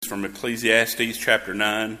from Ecclesiastes chapter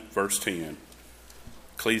 9, verse 10.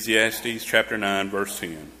 Ecclesiastes chapter 9, verse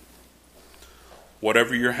 10.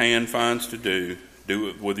 Whatever your hand finds to do, do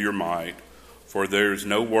it with your might, for there is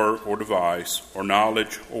no work or device or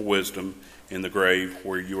knowledge or wisdom in the grave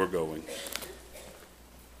where you are going.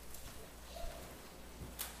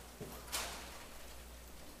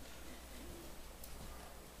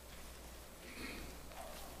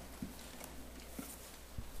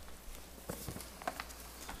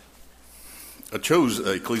 I chose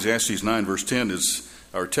Ecclesiastes 9, verse 10 as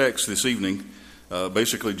our text this evening,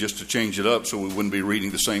 basically just to change it up so we wouldn't be reading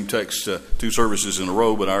the same text two services in a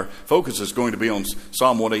row, but our focus is going to be on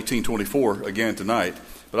Psalm 118:24 again tonight.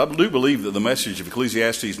 But I do believe that the message of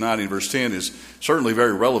Ecclesiastes 9 and verse 10 is certainly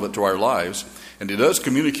very relevant to our lives, and it does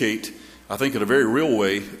communicate, I think, in a very real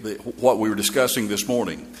way, what we were discussing this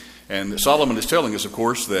morning. And Solomon is telling us, of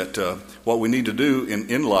course, that what we need to do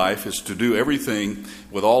in life is to do everything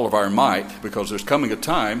with all of our might, because there's coming a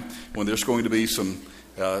time when there's going to be some,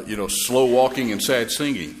 slow walking and sad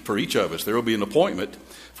singing for each of us. There will be an appointment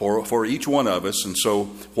for each one of us. And so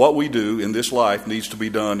what we do in this life needs to be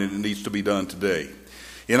done, and it needs to be done today.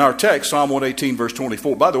 In our text, Psalm 118, verse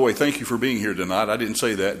 24, by the way, thank you for being here tonight. I didn't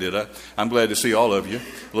say that, did I? I'm glad to see all of you.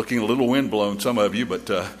 Looking a little windblown, some of you, but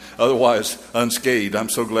otherwise unscathed. I'm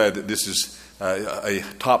so glad that this is a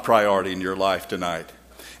top priority in your life tonight.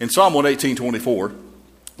 In Psalm 118:24,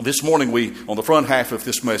 this morning on the front half of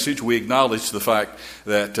this message, we acknowledge the fact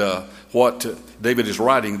that what David is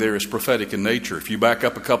writing there is prophetic in nature. If you back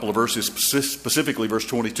up a couple of verses, specifically verse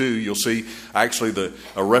 22, you'll see actually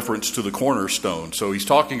a reference to the cornerstone. So he's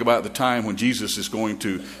talking about the time when Jesus is going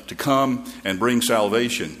to come and bring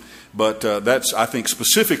salvation. But that's, I think,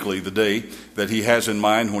 specifically the day that he has in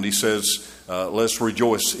mind when he says, let's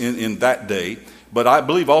rejoice in that day. But I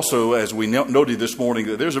believe also, as we noted this morning,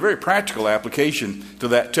 that there's a very practical application to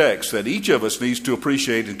that text that each of us needs to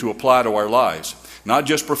appreciate and to apply to our lives. Not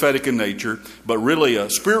just prophetic in nature, but really a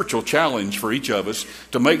spiritual challenge for each of us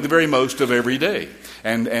to make the very most of every day.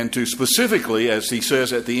 And to specifically, as he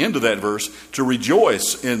says at the end of that verse, to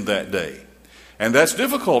rejoice in that day. And that's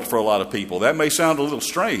difficult for a lot of people. That may sound a little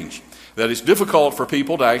strange, that it's difficult for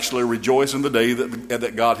people to actually rejoice in the day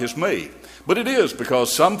that God has made. But it is,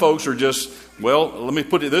 because some folks are just, let me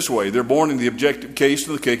put it this way. They're born in the objective case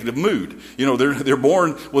and the negative mood. They're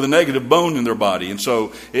born with a negative bone in their body. And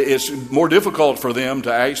so it's more difficult for them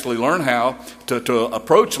to actually learn how to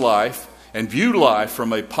approach life and view life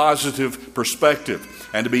from a positive perspective,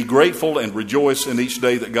 and to be grateful and rejoice in each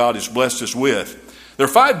day that God has blessed us with. There are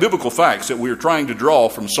 5 biblical facts that we are trying to draw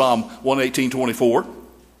from Psalm 118:24.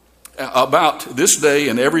 About this day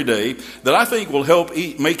and every day that I think will help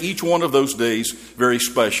make each one of those days very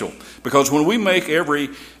special. Because when we make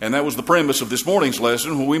and that was the premise of this morning's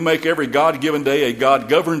lesson, when we make every God-given day a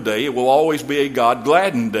God-governed day, it will always be a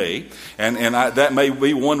God-gladdened day. And that may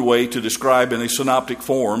be one way to describe in a synoptic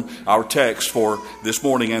form our text for this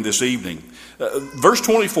morning and this evening. Verse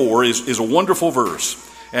 24 is a wonderful verse.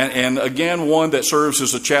 And again, one that serves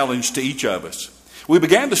as a challenge to each of us. We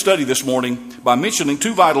began to study this morning by mentioning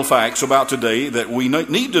 2 vital facts about today that we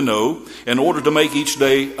need to know in order to make each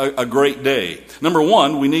day a great day. Number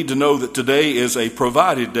 1, we need to know that today is a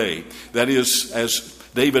provided day. That is, as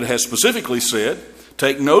David has specifically said,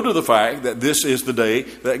 take note of the fact that this is the day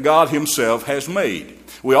that God himself has made.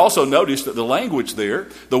 We also notice that the language there,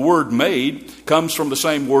 the word made, comes from the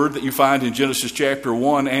same word that you find in Genesis chapter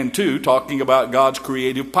 1 and 2, talking about God's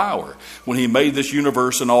creative power when he made this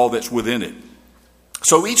universe and all that's within it.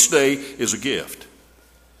 So each day is a gift.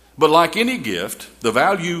 But like any gift, the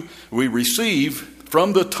value we receive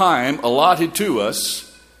from the time allotted to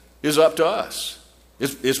us is up to us.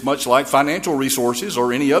 It's much like financial resources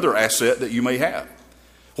or any other asset that you may have.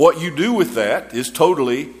 What you do with that is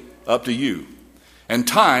totally up to you. And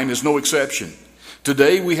time is no exception.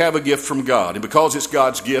 Today we have a gift from God. And because it's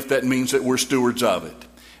God's gift, that means that we're stewards of it.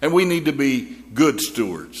 And we need to be good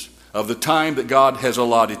stewards of the time that God has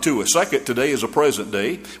allotted to us. Second, today is a present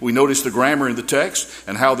day. We notice the grammar in the text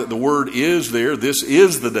and how that the word is there. This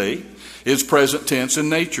is the day. Is present tense in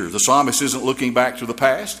nature. The psalmist isn't looking back to the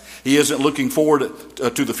past. He isn't looking forward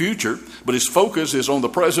to the future, but his focus is on the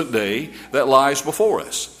present day that lies before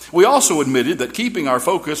us. We also admitted that keeping our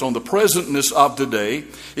focus on the presentness of today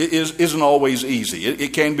isn't always easy.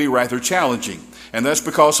 It can be rather challenging. And that's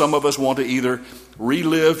because some of us want to either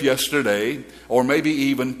relive yesterday or maybe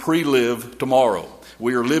even pre-live tomorrow.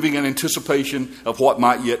 We are living in anticipation of what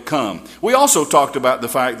might yet come. We also talked about the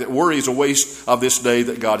fact that worry is a waste of this day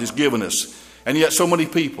that God has given us. And yet so many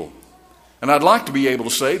people. And I'd like to be able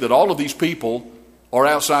to say that all of these people are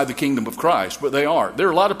outside the kingdom of Christ, but they aren't. There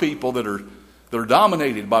are a lot of people that are that are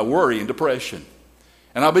dominated by worry and depression.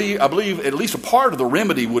 And I believe at least a part of the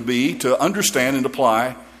remedy would be to understand and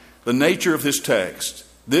apply the nature of this text.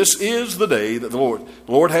 This is the day that the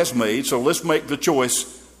Lord has made, so let's make the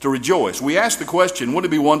choice to rejoice. We ask the question,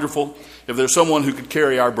 wouldn't it be wonderful if there's someone who could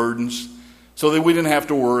carry our burdens so that we didn't have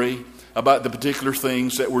to worry about the particular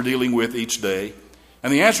things that we're dealing with each day?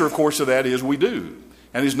 And the answer, of course, to that is we do.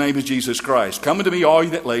 And his name is Jesus Christ. Come unto me, all you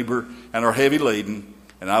that labor and are heavy laden,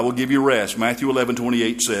 and I will give you rest. Matthew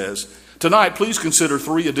 11:28 says. Tonight, please consider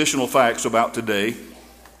 3 additional facts about today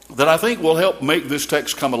that I think will help make this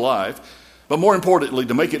text come alive, but more importantly,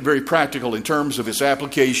 to make it very practical in terms of its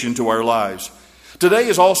application to our lives. Today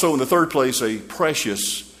is also, in the third place, a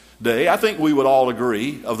precious day. I think we would all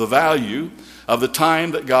agree of the value of the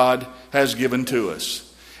time that God has given to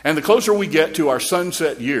us. And the closer we get to our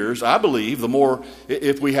sunset years, I believe, the more,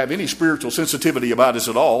 if we have any spiritual sensitivity about us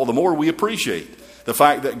at all, the more we appreciate the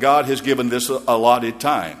fact that God has given this allotted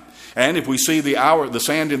time. And if we see the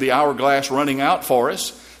sand in the hourglass running out for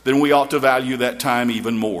us, then we ought to value that time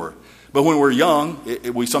even more. But when we're young,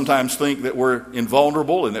 we sometimes think that we're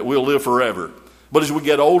invulnerable and that we'll live forever. But as we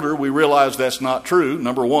get older, we realize that's not true,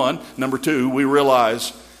 number one. Number two, we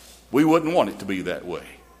realize we wouldn't want it to be that way.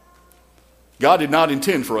 God did not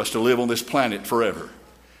intend for us to live on this planet forever.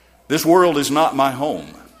 This world is not my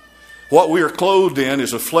home. What we are clothed in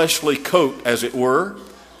is a fleshly coat, as it were.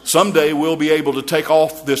 Someday we'll be able to take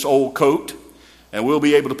off this old coat and we'll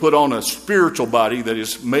be able to put on a spiritual body that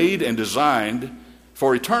is made and designed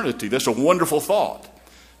for eternity. That's a wonderful thought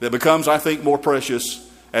that becomes, I think, more precious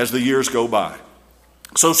as the years go by.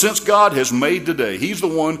 So since God has made today, he's the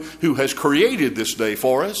one who has created this day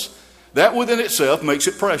for us, that within itself makes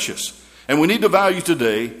it precious. And we need to value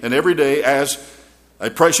today and every day as a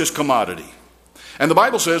precious commodity. And the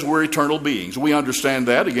Bible says we're eternal beings. We understand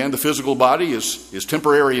that. Again, the physical body is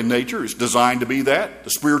temporary in nature. It's designed to be that.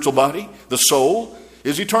 The spiritual body, the soul,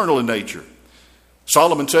 is eternal in nature.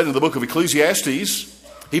 Solomon said in the book of Ecclesiastes,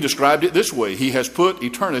 he described it this way: he has put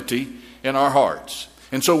eternity in our hearts.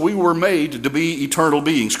 And so we were made to be eternal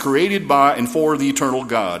beings, created by and for the eternal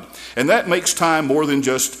God. And that makes time more than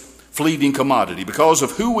just fleeting commodity. Because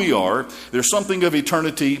of who we are, there's something of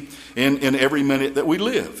eternity in every minute that we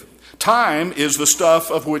live. Time is the stuff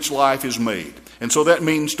of which life is made. And so that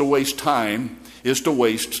means to waste time is to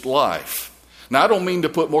waste life. Now, I don't mean to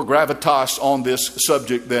put more gravitas on this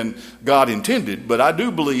subject than God intended, but I do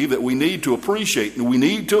believe that we need to appreciate and we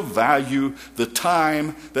need to value the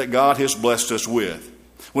time that God has blessed us with.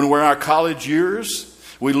 When we're in our college years,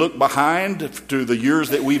 we look behind to the years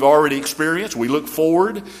that we've already experienced. We look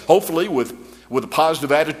forward, hopefully, with a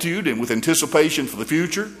positive attitude and with anticipation for the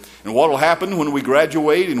future. And what will happen when we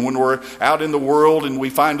graduate and when we're out in the world and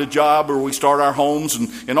we find a job or we start our homes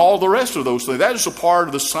and all the rest of those things. That is a part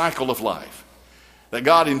of the cycle of life that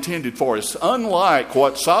God intended for us. Unlike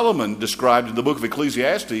what Solomon described in the book of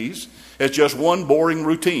Ecclesiastes as just one boring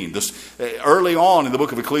routine. Early on in the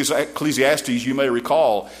book of Ecclesiastes, you may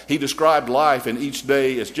recall, he described life in each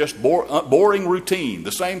day as just boring routine.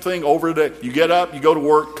 The same thing over a day. You get up, you go to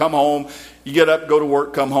work, come home. You get up, go to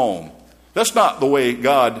work, come home. That's not the way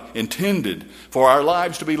God intended for our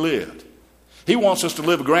lives to be lived. He wants us to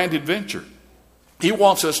live a grand adventure. He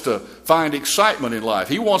wants us to find excitement in life.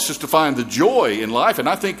 He wants us to find the joy in life. And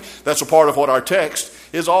I think that's a part of what our text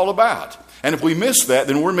is all about. And if we miss that,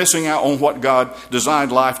 then we're missing out on what God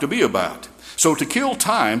designed life to be about. So to kill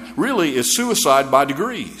time really is suicide by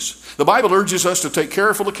degrees. The Bible urges us to take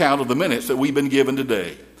careful account of the minutes that we've been given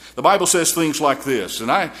today. The Bible says things like this,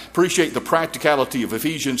 and I appreciate the practicality of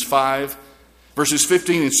Ephesians 5, verses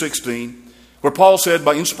 15 and 16, where Paul said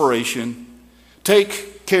by inspiration,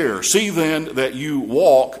 "Take care, see then that you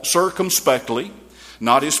walk circumspectly,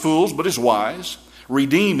 not as fools but as wise,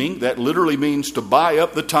 redeeming," that literally means to buy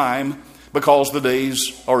up the time because the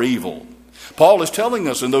days are evil. Paul is telling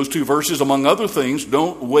us in those two verses, among other things,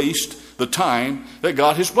 don't waste the time that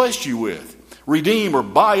God has blessed you with. Redeem or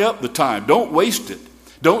buy up the time. Don't waste it.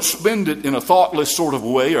 Don't spend it in a thoughtless sort of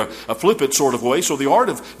way or a flippant sort of way. So the art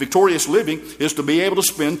of victorious living is to be able to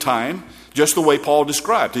spend time just the way Paul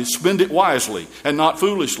described. To spend it wisely and not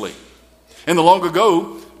foolishly. And the long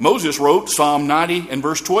ago, Moses wrote Psalm 90 and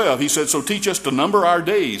verse 12. He said, "So teach us to number our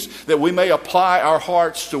days that we may apply our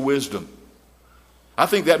hearts to wisdom." I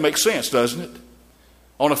think that makes sense, doesn't it?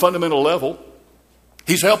 On a fundamental level,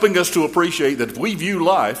 he's helping us to appreciate that if we view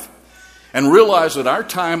life and realize that our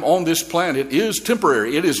time on this planet is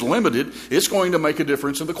temporary, it is limited, it's going to make a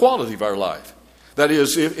difference in the quality of our life. That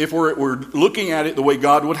is, if we're looking at it the way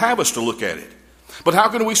God would have us to look at it. But how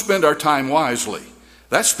can we spend our time wisely?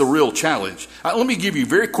 That's the real challenge. Let me give you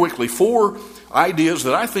very quickly 4 ideas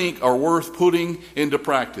that I think are worth putting into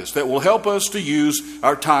practice that will help us to use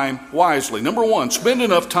our time wisely. Number one, spend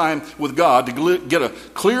enough time with God to get a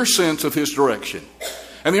clear sense of His direction.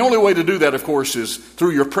 And the only way to do that, of course, is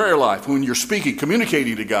through your prayer life, when you're speaking,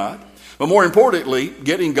 communicating to God. But more importantly,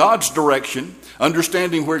 getting God's direction,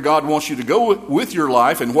 understanding where God wants you to go with your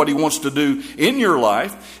life and what He wants to do in your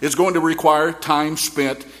life is going to require time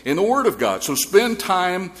spent in the Word of God. So spend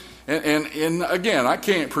time, and again, I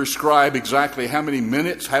can't prescribe exactly how many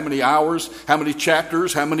minutes, how many hours, how many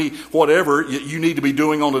chapters, how many whatever you need to be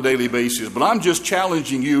doing on a daily basis. But I'm just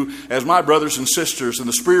challenging you as my brothers and sisters in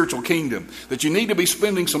the spiritual kingdom that you need to be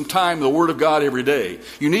spending some time in the Word of God every day.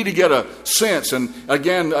 You need to get a sense, and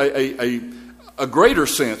again, a greater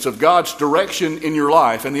sense of God's direction in your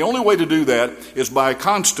life. And the only way to do that is by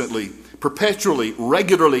constantly, perpetually,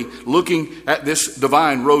 regularly looking at this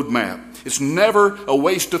divine roadmap. It's never a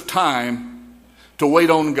waste of time to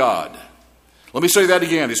wait on God. Let me say that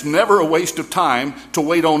again. It's never a waste of time to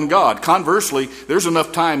wait on God. Conversely, there's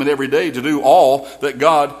enough time in every day to do all that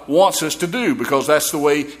God wants us to do, because that's the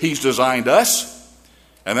way He's designed us,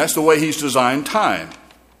 and that's the way He's designed time.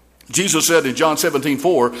 Jesus said in John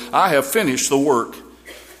 17:4, I have finished the work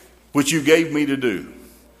which you gave me to do.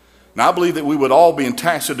 Now, I believe that we would all be in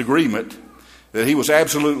tacit agreement that He was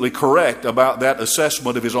absolutely correct about that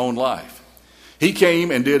assessment of His own life. He came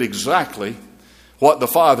and did exactly what the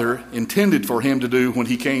Father intended for Him to do when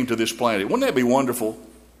He came to this planet. Wouldn't that be wonderful?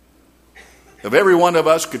 If every one of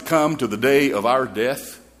us could come to the day of our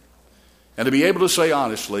death and to be able to say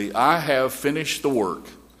honestly, I have finished the work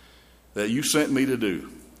that you sent me to do.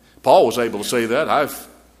 Paul was able to say that.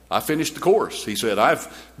 I finished the course. He said,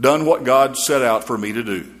 I've done what God set out for me to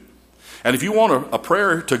do. And if you want a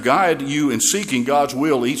prayer to guide you in seeking God's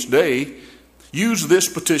will each day, use this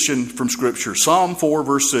petition from Scripture. Psalm 4,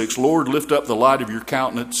 verse 6, Lord, lift up the light of your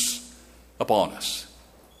countenance upon us.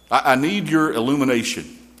 I need your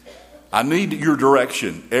illumination. I need your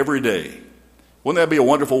direction every day. Wouldn't that be a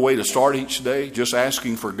wonderful way to start each day? Just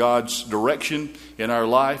asking for God's direction in our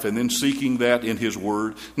life and then seeking that in His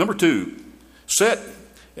Word. Number two, set,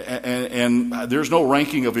 and there's no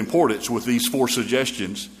ranking of importance with these 4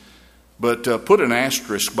 suggestions, but put an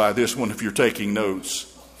asterisk by this one if you're taking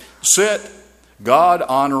notes. Set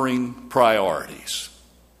God-honoring priorities.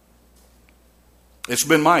 It's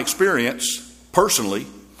been my experience personally,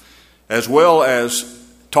 as well as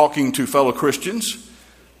talking to fellow Christians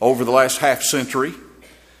over the last half century,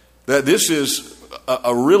 that this is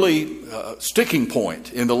a really sticking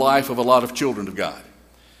point in the life of a lot of children of God.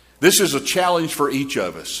 This is a challenge for each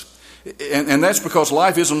of us. And that's because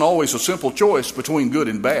life isn't always a simple choice between good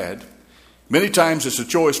and bad. Many times it's a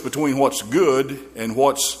choice between what's good and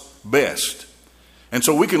what's best. And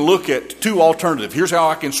so we can look at 2 alternatives. Here's how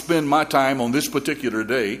I can spend my time on this particular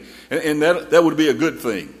day, and that would be a good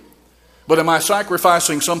thing. But am I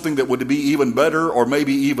sacrificing something that would be even better or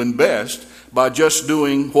maybe even best by just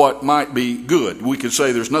doing what might be good? We could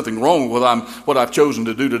say there's nothing wrong with what I've chosen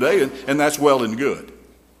to do today, and that's well and good.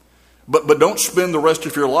 But don't spend the rest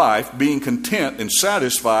of your life being content and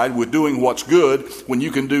satisfied with doing what's good when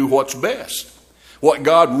you can do what's best. What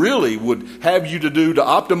God really would have you to do to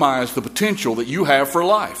optimize the potential that you have for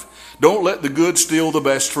life. Don't let the good steal the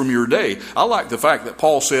best from your day. I like the fact that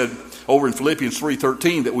Paul said over in Philippians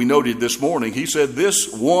 3:13 that we noted this morning. He said,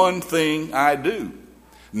 this one thing I do,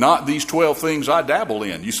 not these 12 things I dabble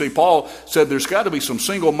in. You see, Paul said there's got to be some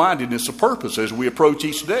single-mindedness of purpose as we approach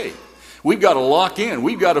each day. We've got to lock in.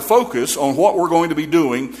 We've got to focus on what we're going to be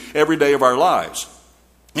doing every day of our lives.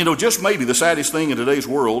 You know, just maybe the saddest thing in today's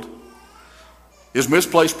world is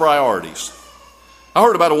misplaced priorities. I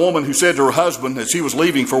heard about a woman who said to her husband as he was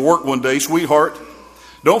leaving for work one day, sweetheart,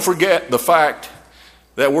 don't forget the fact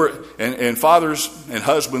that and fathers and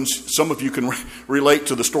husbands, some of you can relate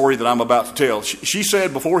to the story that I'm about to tell. She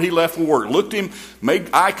said before he left for work, looked him, made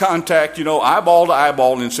eye contact, eyeball to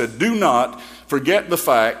eyeball, and said, do not forget the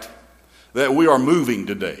fact that we are moving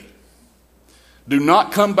today. Do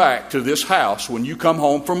not come back to this house when you come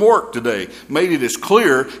home from work today. Made it as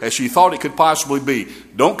clear as she thought it could possibly be.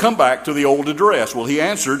 Don't come back to the old address. Well, he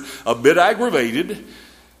answered, a bit aggravated,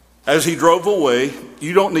 as he drove away,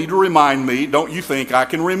 you don't need to remind me. Don't you think I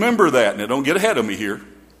can remember that? Now, don't get ahead of me here.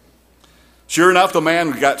 Sure enough, the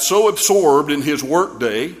man got so absorbed in his work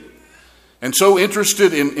day and so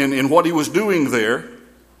interested in what he was doing there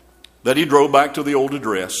that he drove back to the old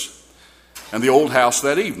address and the old house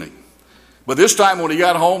that evening. But this time when he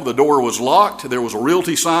got home, the door was locked. There was a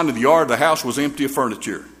realty sign in the yard. The house was empty of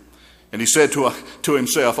furniture. And he said to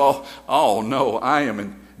himself, oh no, I am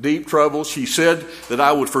in deep trouble. She said that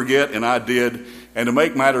I would forget, and I did. And to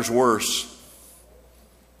make matters worse,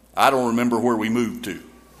 I don't remember where we moved to.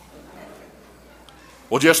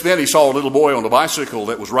 Well, just then he saw a little boy on a bicycle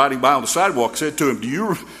that was riding by on the sidewalk, said to him, Do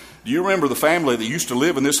you remember the family that used to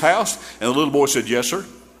live in this house? And the little boy said, Yes, sir.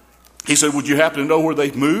 He said, Would you happen to know where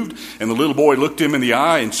they've moved? And the little boy looked him in the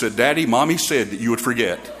eye and said, Daddy, Mommy said that you would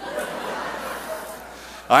forget.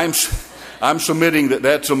 I'm submitting that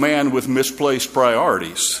that's a man with misplaced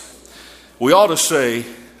priorities. We ought to say,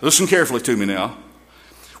 listen carefully to me now,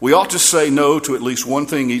 we ought to say no to at least one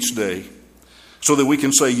thing each day so that we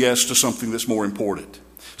can say yes to something that's more important.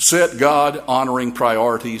 Set God-honoring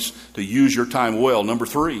priorities to use your time well. Number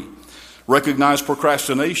 3, recognize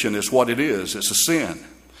procrastination as what it is. It's a sin.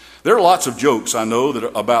 There are lots of jokes, I know, that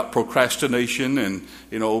are about procrastination and,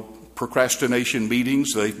 procrastination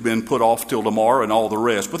meetings. They've been put off till tomorrow and all the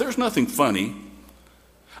rest. But there's nothing funny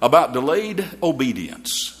about delayed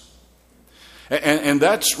obedience. And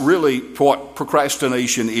that's really what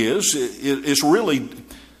procrastination is. It's really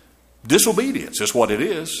disobedience is what it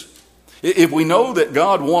is. If we know that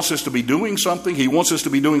God wants us to be doing something, He wants us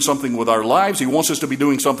to be doing something with our lives, He wants us to be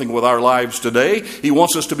doing something with our lives today, He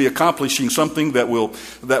wants us to be accomplishing something that will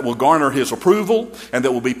garner His approval and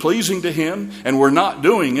that will be pleasing to Him, and we're not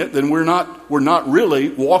doing it, then we're not really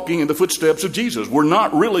walking in the footsteps of Jesus. We're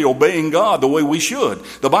not really obeying God the way we should.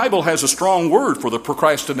 The Bible has a strong word for the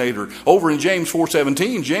procrastinator. Over in James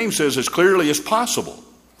 4:17, James says as clearly as possible,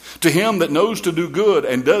 to him that knows to do good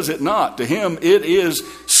and does it not, to him it is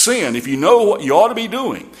sin. If you know what you ought to be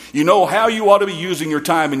doing, you know how you ought to be using your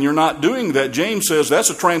time, and you're not doing that, James says that's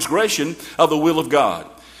a transgression of the will of God.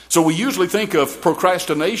 So we usually think of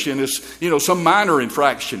procrastination as, some minor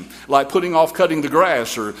infraction, like putting off cutting the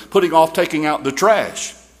grass or putting off taking out the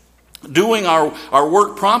trash. Doing our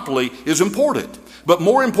work promptly is important. But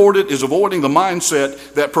more important is avoiding the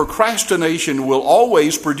mindset that procrastination will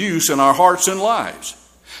always produce in our hearts and lives.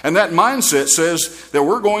 And that mindset says that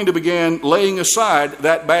we're going to begin laying aside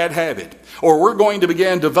that bad habit, or we're going to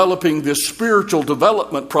begin developing this spiritual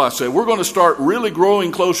development process. We're going to start really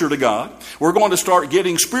growing closer to God. We're going to start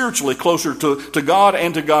getting spiritually closer to God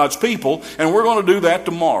and to God's people, and we're going to do that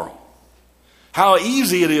tomorrow. How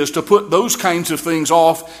easy it is to put those kinds of things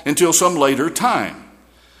off until some later time.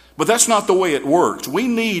 But that's not the way it works. We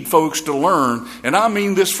need folks to learn, and I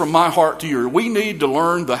mean this from my heart to yours, we need to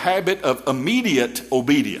learn the habit of immediate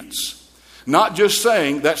obedience. Not just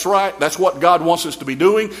saying, that's right, that's what God wants us to be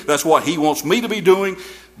doing, that's what He wants me to be doing,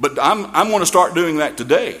 but I'm going to start doing that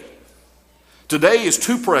today. Today is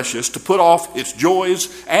too precious to put off its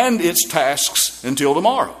joys and its tasks until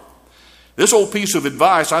tomorrow. This old piece of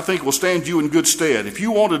advice, I think, will stand you in good stead. If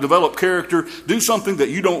you want to develop character, do something that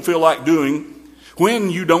you don't feel like doing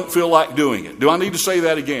when you don't feel like doing it. Do I need to say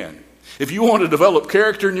that again? If you want to develop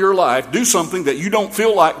character in your life, do something that you don't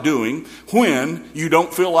feel like doing when you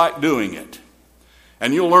don't feel like doing it.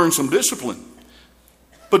 And you'll learn some discipline.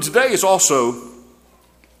 But today is also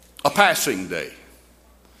a passing day.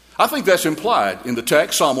 I think that's implied in the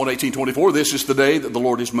text, Psalm 118:24. This is the day that the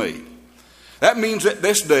Lord has made. That means that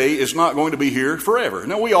this day is not going to be here forever.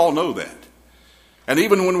 Now, we all know that. And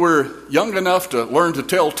even when we're young enough to learn to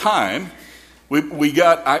tell time, we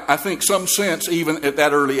got, I think, some sense even at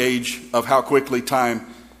that early age of how quickly time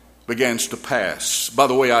begins to pass. By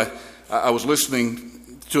the way, I was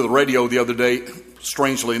listening to the radio the other day,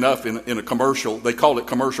 strangely enough, in a commercial. They call it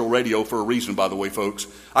commercial radio for a reason, by the way, folks.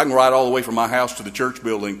 I can ride all the way from my house to the church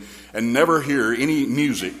building and never hear any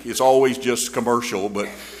music. It's always just commercial. But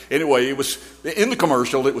anyway, it was in the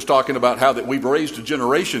commercial, it was talking about how that we've raised a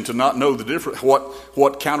generation to not know the difference,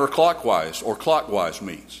 what counterclockwise or clockwise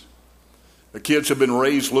means. The kids have been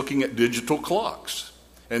raised looking at digital clocks.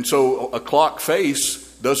 And so a clock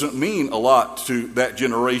face doesn't mean a lot to that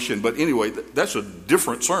generation. But anyway, that's a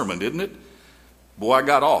different sermon, isn't it? Boy, I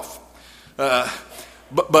got off.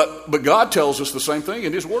 But God tells us the same thing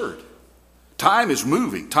in His Word. Time is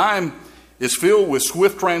moving. Time is filled with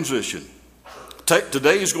swift transition.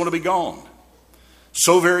 Today is going to be gone.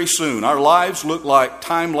 So very soon. Our lives look like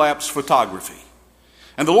time-lapse photography.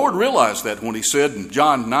 And the Lord realized that when He said in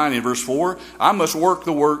John 9 and verse 4, I must work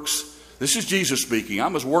the works, this is Jesus speaking, I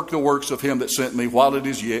must work the works of Him that sent me while it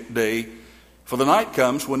is yet day, for the night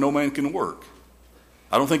comes when no man can work.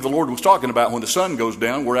 I don't think the Lord was talking about when the sun goes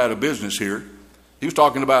down, we're out of business here. He was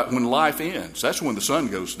talking about when life ends. That's when the sun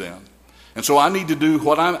goes down. And so I need to do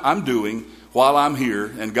what I'm doing while I'm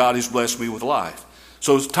here, and God has blessed me with life.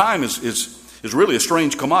 So time is really a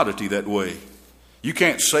strange commodity that way. You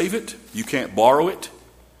can't save it, you can't borrow it,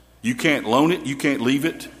 you can't loan it, you can't leave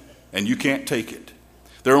it, and you can't take it.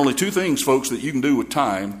 There are only two things, folks, that you can do with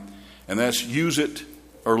time, and that's use it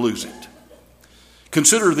or lose it.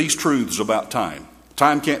 Consider these truths about time.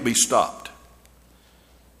 Time can't be stopped.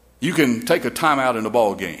 You can take a timeout in a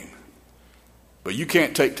ball game, but you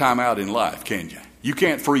can't take time out in life, can you? You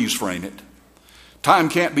can't freeze frame it. Time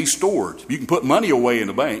can't be stored. You can put money away in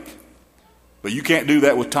the bank, but you can't do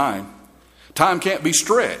that with time. Time can't be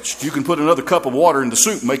stretched. You can put another cup of water in the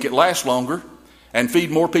soup, make it last longer, and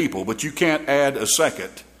feed more people, but you can't add a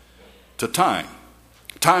second to time.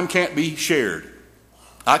 Time can't be shared.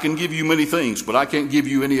 I can give you many things, but I can't give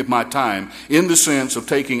you any of my time in the sense of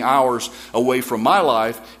taking hours away from my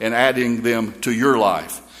life and adding them to your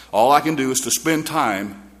life. All I can do is to spend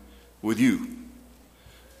time with you.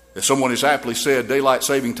 As someone has aptly said, daylight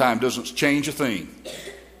saving time doesn't change a thing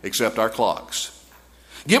except our clocks.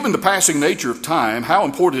 Given the passing nature of time, how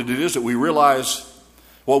important it is that we realize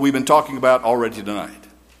what we've been talking about already tonight.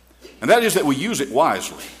 And that is that we use it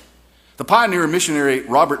wisely. The pioneer missionary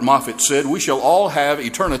Robert Moffat said, "We shall all have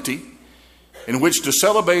eternity in which to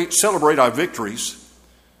celebrate our victories,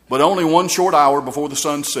 but only one short hour before the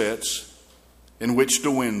sun sets in which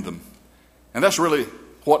to win them." And that's really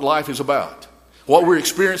what life is about. What we're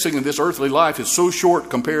experiencing in this earthly life is so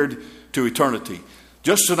short compared to eternity.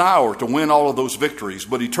 Just an hour to win all of those victories,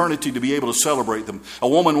 but eternity to be able to celebrate them. A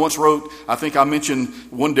woman once wrote, I think I mentioned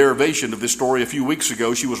one derivation of this story a few weeks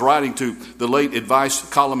ago. She was writing to the late advice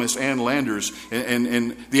columnist Ann Landers,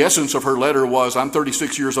 and the essence of her letter was, "I'm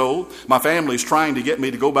 36 years old. My family's trying to get me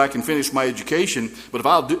to go back and finish my education, but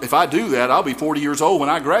if I do that, I'll be 40 years old when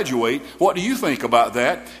I graduate. What do you think about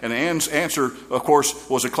that?" And Ann's answer, of course,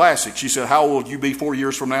 was a classic. She said, "How old will you be 4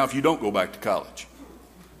 years from now if you don't go back to college?"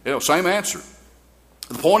 Same answer.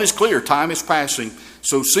 The point is clear. Time is passing,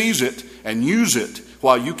 so seize it and use it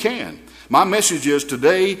while you can. My message is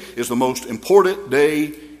today is the most important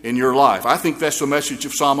day in your life. I think that's the message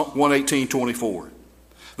of Psalm 118:24.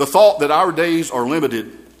 The thought that our days are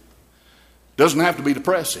limited doesn't have to be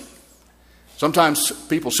depressing. Sometimes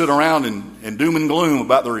people sit around and doom and gloom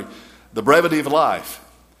about the brevity of life,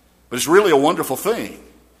 but it's really a wonderful thing.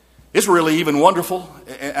 It's really even wonderful,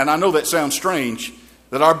 and I know that sounds strange,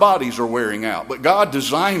 that our bodies are wearing out. But God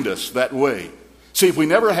designed us that way. See, if we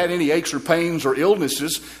never had any aches or pains or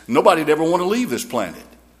illnesses, nobody'd ever want to leave this planet.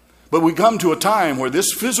 But we come to a time where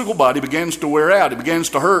this physical body begins to wear out. It begins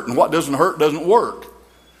to hurt, and what doesn't hurt doesn't work.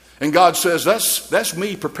 And God says, that's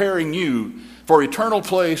me preparing you for eternal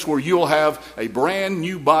place where you'll have a brand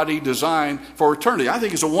new body designed for eternity. I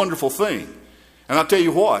think it's a wonderful thing. And I'll tell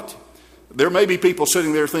you what, there may be people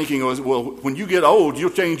sitting there thinking, well, when you get old,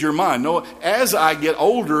 you'll change your mind. No, as I get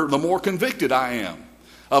older, the more convicted I am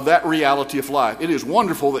of that reality of life. It is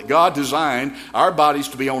wonderful that God designed our bodies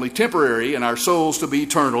to be only temporary and our souls to be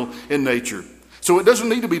eternal in nature. So it doesn't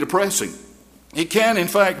need to be depressing. It can, in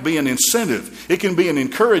fact, be an incentive. It can be an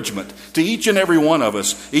encouragement to each and every one of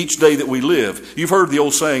us each day that we live. You've heard the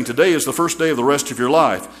old saying, today is the first day of the rest of your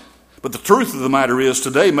life. But the truth of the matter is,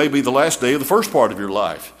 today may be the last day of the first part of your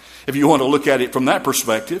life. If you want to look at it from that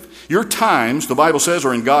perspective, your times, the Bible says,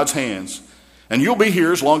 are in God's hands. And you'll be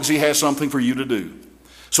here as long as He has something for you to do.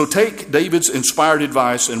 So take David's inspired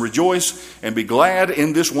advice and rejoice and be glad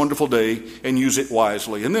in this wonderful day and use it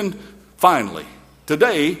wisely. And then finally,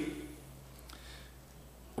 today,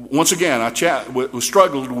 once again, I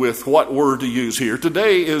struggled with what word to use here.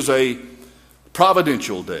 Today is a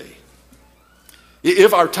providential day.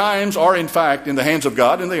 If our times are in fact in the hands of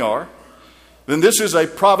God, and they are, then this is a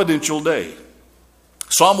providential day.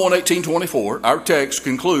 Psalm 118:24, our text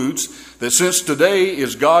concludes that since today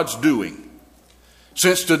is God's doing,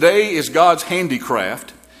 since today is God's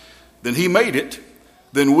handicraft, then He made it,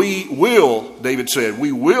 then we will, David said,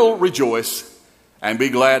 we will rejoice and be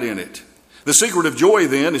glad in it. The secret of joy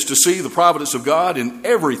then is to see the providence of God in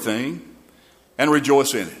everything and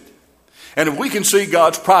rejoice in it. And if we can see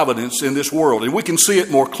God's providence in this world, and we can see it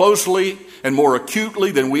more closely and more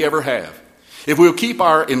acutely than we ever have, if we'll keep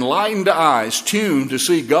our enlightened eyes tuned to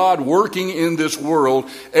see God working in this world,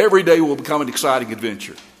 every day will become an exciting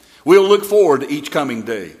adventure. We'll look forward to each coming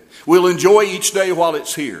day. We'll enjoy each day while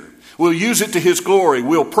it's here. We'll use it to His glory.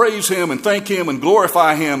 We'll praise Him and thank Him and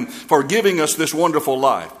glorify Him for giving us this wonderful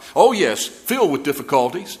life. Oh yes, filled with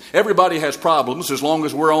difficulties. Everybody has problems as long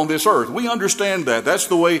as we're on this earth. We understand that. That's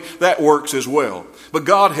the way that works as well. But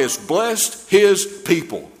God has blessed His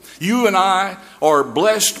people. You and I are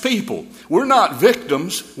blessed people. We're not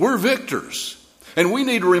victims, we're victors. And we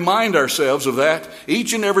need to remind ourselves of that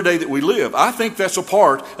each and every day that we live. I think that's a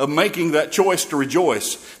part of making that choice to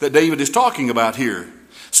rejoice that David is talking about here.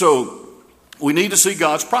 So we need to see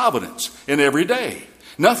God's providence in every day.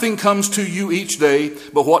 Nothing comes to you each day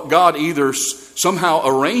but what God either somehow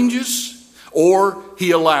arranges or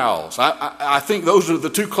He allows. I think those are the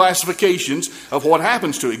two classifications of what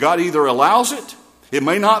happens to it. God either allows it. It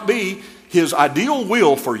may not be His ideal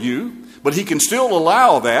will for you, but He can still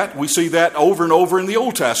allow that. We see that over and over in the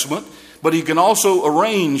Old Testament. But He can also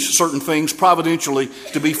arrange certain things providentially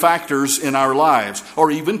to be factors in our lives,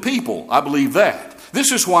 or even people. I believe that.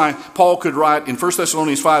 This is why Paul could write in 1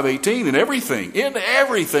 Thessalonians 5:18, in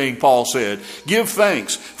everything, Paul said, give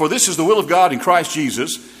thanks, for this is the will of God in Christ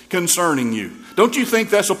Jesus concerning you. Don't you think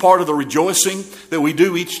that's a part of the rejoicing that we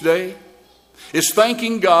do each day? It's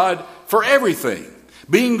thanking God for everything,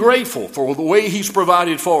 being grateful for the way He's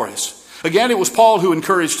provided for us. Again, it was Paul who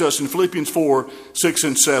encouraged us in Philippians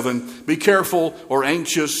 4:6-7, be careful or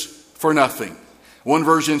anxious for nothing. One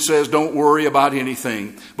version says, don't worry about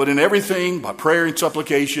anything, but in everything, by prayer and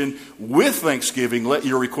supplication, with thanksgiving, let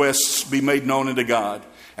your requests be made known unto God.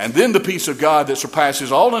 And then the peace of God that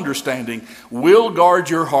surpasses all understanding will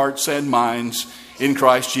guard your hearts and minds in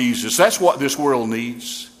Christ Jesus. That's what this world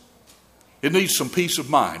needs. It needs some peace of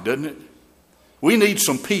mind, doesn't it? We need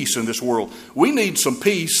some peace in this world. We need some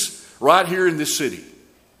peace right here in this city.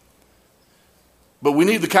 But we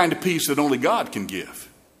need the kind of peace that only God can give.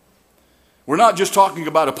 We're not just talking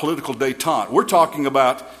about a political détente. We're talking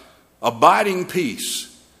about abiding peace,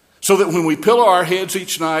 so that when we pillow our heads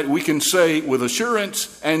each night, we can say with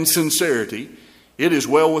assurance and sincerity, it is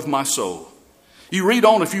well with my soul. You read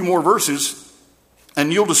on a few more verses,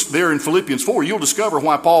 and there in Philippians 4, you'll discover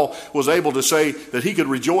why Paul was able to say that he could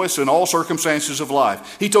rejoice in all circumstances of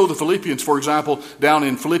life. He told the Philippians, for example, down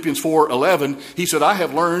in Philippians 4:11, he said, I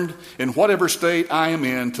have learned in whatever state I am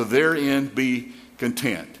in to therein be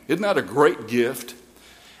content. Isn't that a great gift?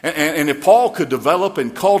 And if Paul could develop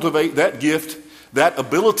and cultivate that gift, that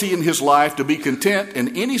ability in his life to be content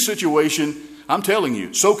in any situation, I'm telling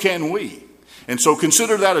you, so can we. And so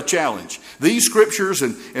consider that a challenge. These scriptures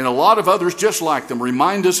and a lot of others just like them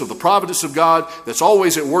remind us of the providence of God that's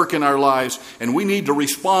always at work in our lives, and we need to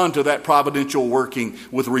respond to that providential working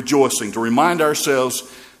with rejoicing, to remind ourselves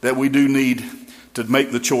that we do need to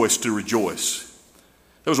make the choice to rejoice.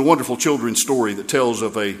 There was a wonderful children's story that tells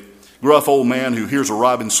of a gruff old man who hears a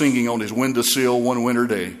robin singing on his windowsill one winter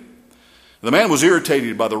day. The man was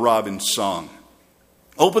irritated by the robin's song.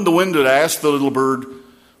 Opened the window to ask the little bird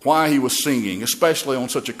why he was singing, especially on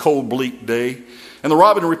such a cold, bleak day. And the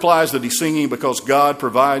robin replies that he's singing because God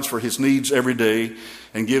provides for his needs every day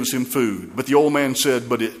and gives him food. But the old man said,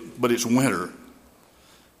 but it's winter.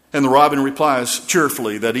 And the robin replies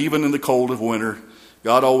cheerfully that even in the cold of winter,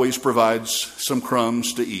 God always provides some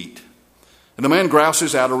crumbs to eat. And the man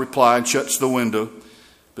grouses out a reply and shuts the window.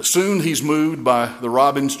 But soon he's moved by the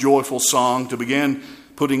robin's joyful song to begin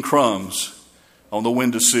putting crumbs on the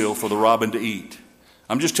windowsill for the robin to eat.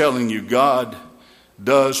 I'm just telling you, God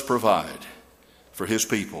does provide for His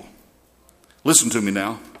people. Listen to me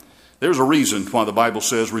now. There's a reason why the Bible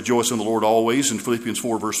says rejoice in the Lord always in Philippians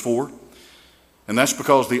 4 verse 4. And that's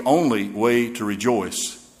because the only way to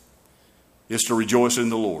rejoice is to rejoice in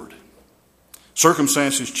the Lord.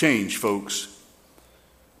 Circumstances change, folks,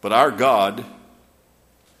 but our God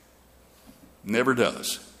never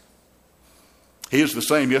does. He is the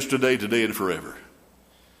same yesterday, today, and forever.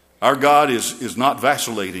 Our God is not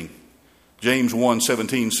vacillating. James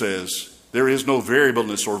 1:17 says, there is no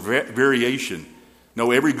variableness or variation.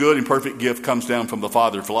 No, every good and perfect gift comes down from the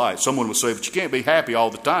Father of lights. Someone would say, but you can't be happy all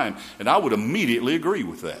the time. And I would immediately agree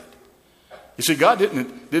with that. You see, God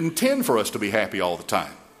didn't intend for us to be happy all the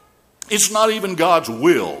time. It's not even God's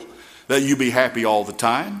will that you be happy all the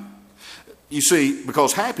time. You see,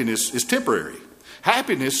 because happiness is temporary.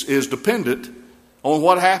 Happiness is dependent on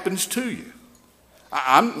what happens to you.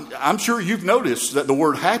 I'm sure you've noticed that the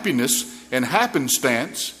word happiness and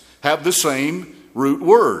happenstance have the same root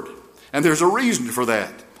word. And there's a reason for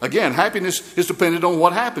that. Again, happiness is dependent on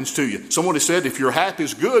what happens to you. Someone has said if your hap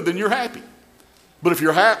is good, then you're happy. But if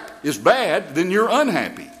your hap is bad, then you're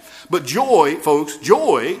unhappy. But joy, folks,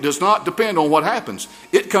 joy does not depend on what happens.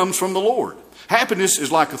 It comes from the Lord. Happiness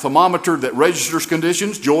is like a thermometer that registers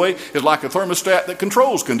conditions. Joy is like a thermostat that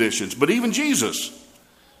controls conditions. But even Jesus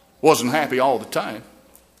wasn't happy all the time.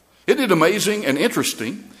 Isn't it amazing and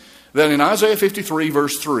interesting that in Isaiah 53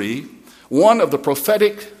 verse 3, one of the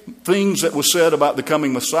prophetic things that was said about the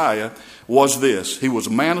coming Messiah was this: he was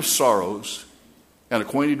a man of sorrows and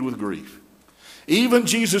acquainted with grief. Even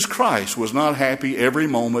Jesus Christ was not happy every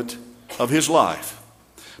moment of his life.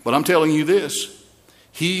 But I'm telling you this,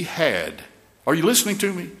 he had, are you listening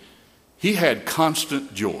to me? He had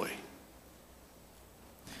constant joy.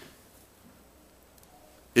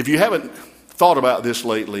 If you haven't thought about this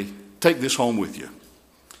lately, take this home with you.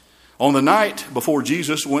 On the night before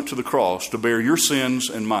Jesus went to the cross to bear your sins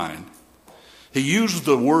and mine, he used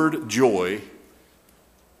the word joy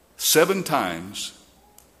 7 times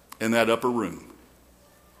in that upper room.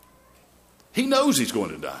 He knows he's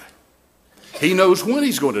going to die. He knows when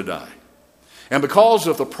he's going to die. And because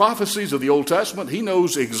of the prophecies of the Old Testament, he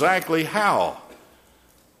knows exactly how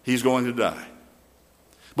he's going to die.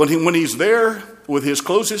 But when he's there with his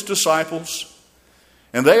closest disciples,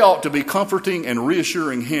 and they ought to be comforting and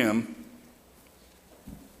reassuring him,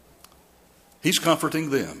 he's comforting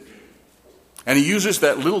them. And he uses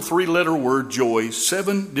that little 3-letter word, joy,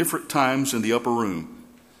 7 different times in the upper room.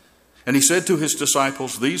 And he said to his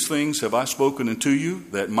disciples, these things have I spoken unto you,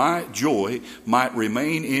 that my joy might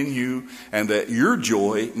remain in you, and that your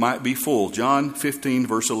joy might be full. John 15,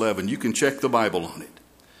 verse 11. You can check the Bible on it.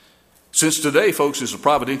 Since today, folks, is a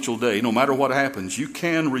providential day, no matter what happens, you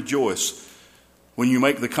can rejoice when you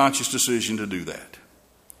make the conscious decision to do that.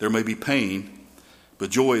 There may be pain, but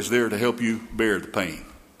joy is there to help you bear the pain.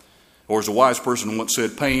 Or as a wise person once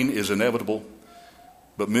said, pain is inevitable,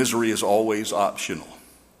 but misery is always optional.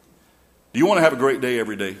 Do you want to have a great day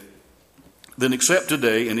every day? Then accept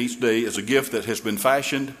today and each day as a gift that has been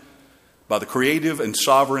fashioned by the creative and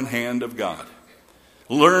sovereign hand of God.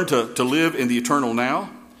 Learn to live in the eternal now,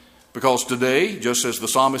 because today, just as the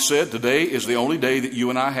psalmist said, today is the only day that you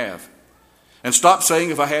and I have. And stop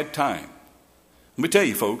saying, if I had time. Let me tell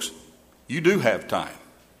you, folks, you do have time.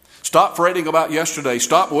 Stop fretting about yesterday.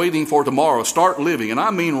 Stop waiting for tomorrow. Start living, and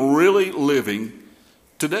I mean really living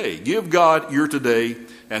today. Give God your today,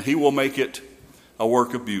 and he will make it a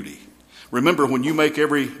work of beauty. Remember, when you make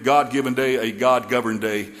every God-given day a God-governed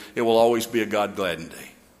day, it will always be a God-gladdened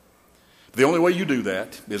day. The only way you do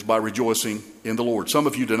that is by rejoicing in the Lord. Some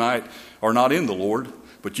of you tonight are not in the Lord,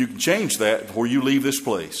 but you can change that before you leave this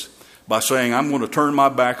place by saying, I'm going to turn my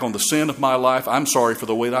back on the sin of my life. I'm sorry for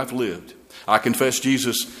the way that I've lived. I confess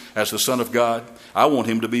Jesus as the Son of God. I want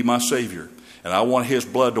him to be my Savior. And I want his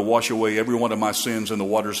blood to wash away every one of my sins in the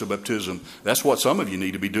waters of baptism. That's what some of you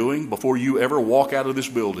need to be doing before you ever walk out of this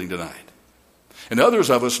building tonight. And others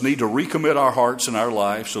of us need to recommit our hearts and our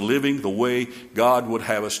lives to living the way God would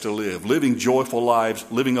have us to live. Living joyful lives,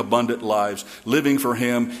 living abundant lives, living for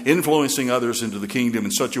him, influencing others into the kingdom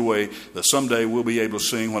in such a way that someday we'll be able to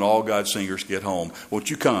sing when all God's singers get home. Won't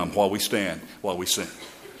you come while we stand, while we sing?